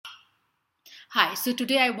Hi, so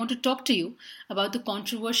today I want to talk to you about the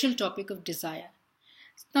controversial topic of desire.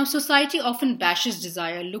 Now, society often bashes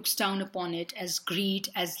desire, looks down upon it as greed,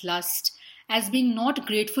 as lust, as being not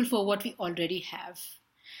grateful for what we already have.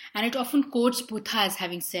 And it often quotes Buddha as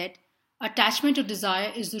having said, attachment to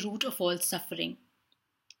desire is the root of all suffering.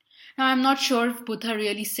 Now, I'm not sure if Buddha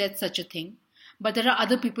really said such a thing, but there are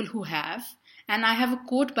other people who have. And I have a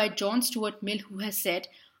quote by John Stuart Mill who has said,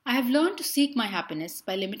 I have learned to seek my happiness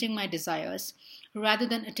by limiting my desires rather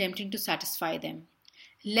than attempting to satisfy them.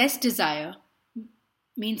 Less desire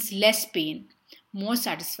means less pain, more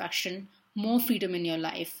satisfaction, more freedom in your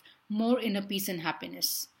life, more inner peace and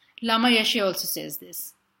happiness. Lama Yeshe also says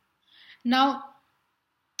this. Now,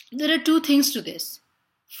 there are two things to this.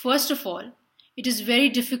 First of all, it is very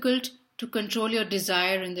difficult to control your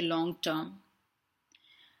desire in the long term.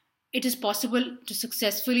 It is possible to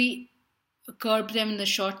successfully curb them in the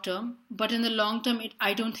short term, but in the long term,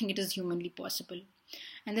 I don't think it is humanly possible.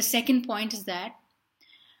 And the second point is that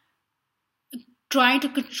trying to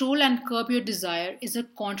control and curb your desire is a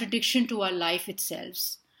contradiction to our life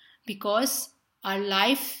itself, because our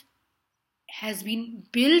life has been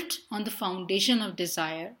built on the foundation of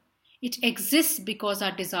desire. It exists because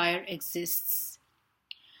our desire exists.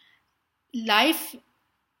 We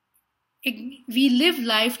live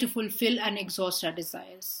life to fulfill and exhaust our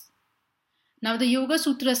desires. Now, the Yoga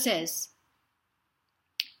Sutra says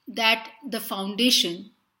that the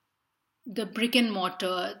foundation, the brick and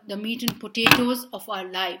mortar, the meat and potatoes of our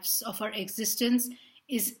lives, of our existence,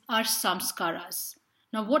 is our samskaras.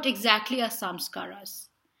 Now, what exactly are samskaras?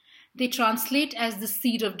 They translate as the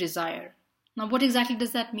seed of desire. Now, what exactly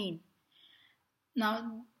does that mean?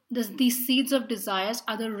 Now, these seeds of desires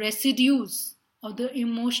are the residues or the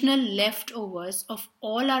emotional leftovers of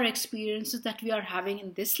all our experiences that we are having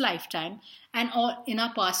in this lifetime and all in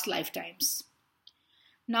our past lifetimes.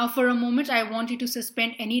 Now, for a moment, I want you to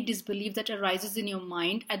suspend any disbelief that arises in your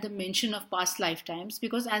mind at the mention of past lifetimes,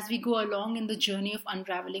 because as we go along in the journey of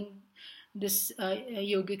unraveling this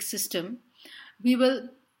yogic system, you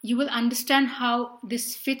will understand how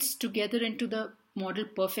this fits together into the model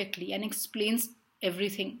perfectly and explains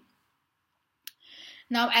everything.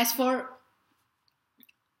 Now, as for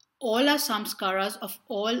all our samskaras of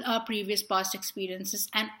all our previous past experiences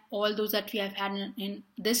and all those that we have had in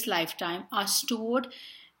this lifetime are stored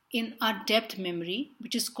in our depth memory,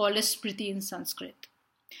 which is called as smriti in Sanskrit.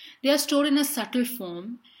 They are stored in a subtle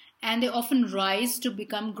form and they often rise to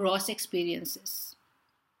become gross experiences.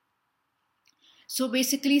 So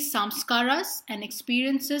basically, samskaras and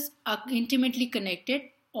experiences are intimately connected.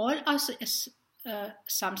 All our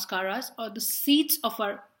samskaras, or the seeds of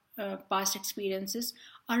our past experiences,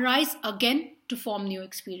 arise again to form new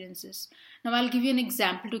experiences. Now, I'll give you an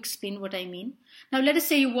example to explain what I mean. Now, let us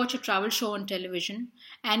say you watch a travel show on television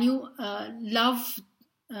and you love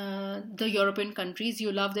the European countries,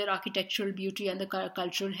 you love their architectural beauty and the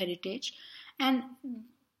cultural heritage, and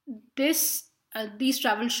these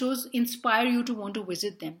travel shows inspire you to want to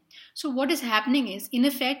visit them. So what is happening is, in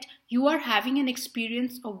effect, you are having an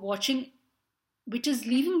experience of watching which is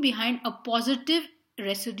leaving behind a positive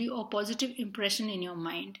residue or positive impression in your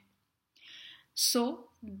mind. So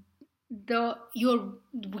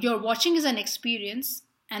your watching is an experience,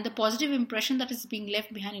 and the positive impression that is being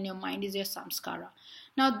left behind in your mind is your samskara.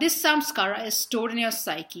 Now, this samskara is stored in your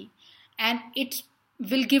psyche, and it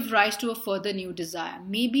will give rise to a further new desire.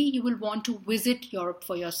 Maybe you will want to visit Europe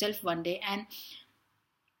for yourself one day and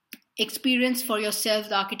experience for yourself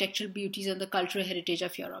the architectural beauties and the cultural heritage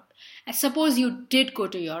of Europe. And suppose you did go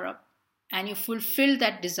to Europe and you fulfilled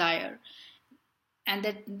that desire,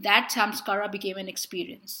 and that samskara became an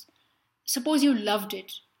experience. Suppose you loved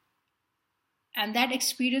it, and that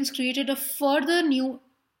experience created a further new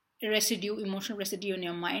emotional residue in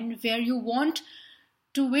your mind, where you want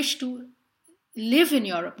to wish to live in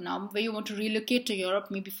Europe now, where you want to relocate to Europe,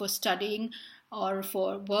 maybe for studying or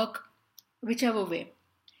for work, whichever way.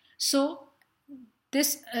 So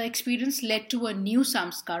this experience led to a new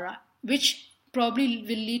samskara, which probably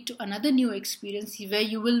will lead to another new experience where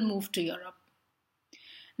you will move to Europe.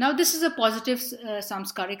 Now, this is a positive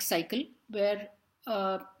samskaric cycle where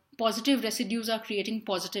positive residues are creating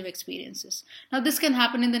positive experiences. Now, this can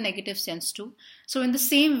happen in the negative sense too. So in the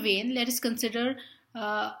same vein, let us consider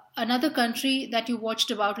another country that you watched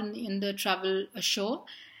about in the travel show,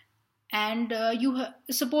 and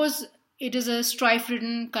suppose it is a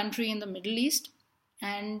strife-ridden country in the Middle East,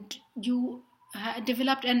 and you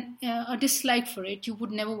developed a dislike for it. You would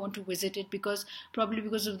never want to visit it probably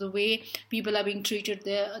because of the way people are being treated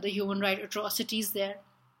there, the human rights atrocities there.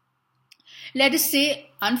 Let us say,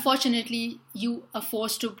 unfortunately, you are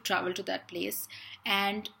forced to travel to that place,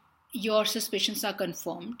 and your suspicions are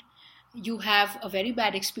confirmed. You have a very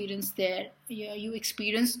bad experience there. You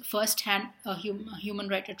experience firsthand human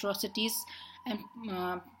right atrocities, and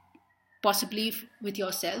possibly with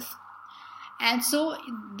yourself. And so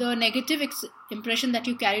the negative impression that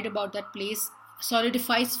you carried about that place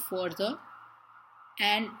solidifies further,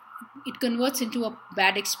 and it converts into a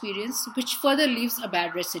bad experience, which further leaves a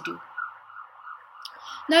bad residue.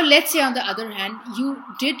 Now, let's say on the other hand, you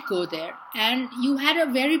did go there and you had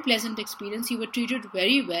a very pleasant experience. You were treated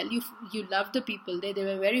very well. You loved the people there. They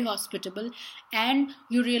were very hospitable, and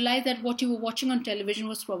you realized that what you were watching on television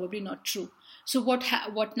was probably not true. So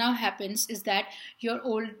what now happens is that your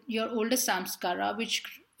older samskara, which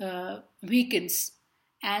weakens,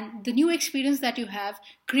 and the new experience that you have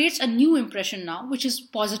creates a new impression now, which is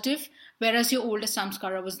positive, whereas your older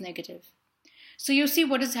samskara was negative. So you see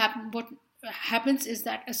what happens is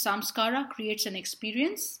that a samskara creates an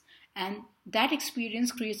experience, and that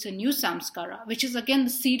experience creates a new samskara, which is again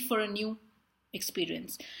the seed for a new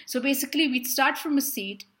experience. So basically, we start from a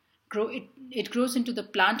seed, it grows into the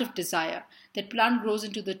plant of desire. That plant grows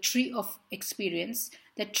into the tree of experience.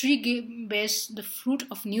 That tree bears the fruit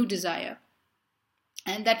of new desire,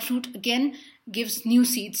 and that fruit again gives new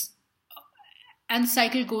seeds, and the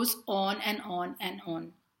cycle goes on and on and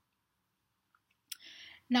on.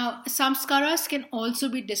 Now, samskaras can also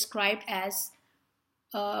be described as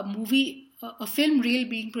a film reel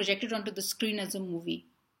being projected onto the screen as a movie.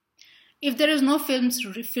 If there is no film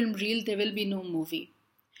reel, there will be no movie.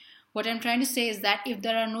 What I'm trying to say is that if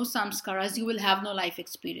there are no samskaras, you will have no life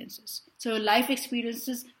experiences. So life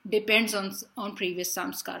experiences depends on previous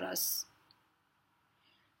samskaras.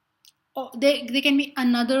 There can be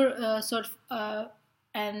another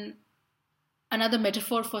another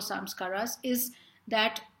metaphor for samskaras is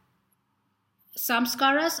that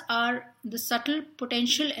samskaras are the subtle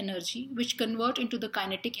potential energy which convert into the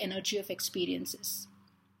kinetic energy of experiences.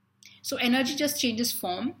 So energy just changes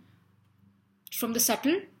form from the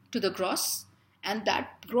subtle to the gross, and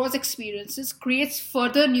that gross experiences creates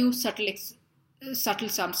further new subtle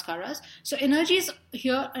samskaras. So energy is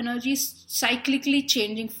cyclically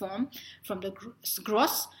changing form from the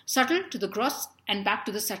gross, subtle to the gross, and back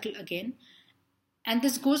to the subtle again. And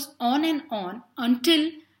this goes on and on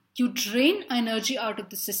until you drain energy out of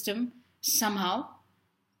the system somehow.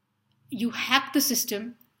 You hack the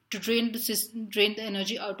system to drain the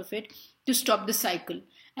energy out of it to stop the cycle.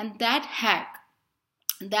 And that hack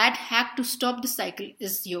to stop the cycle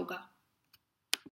is yoga.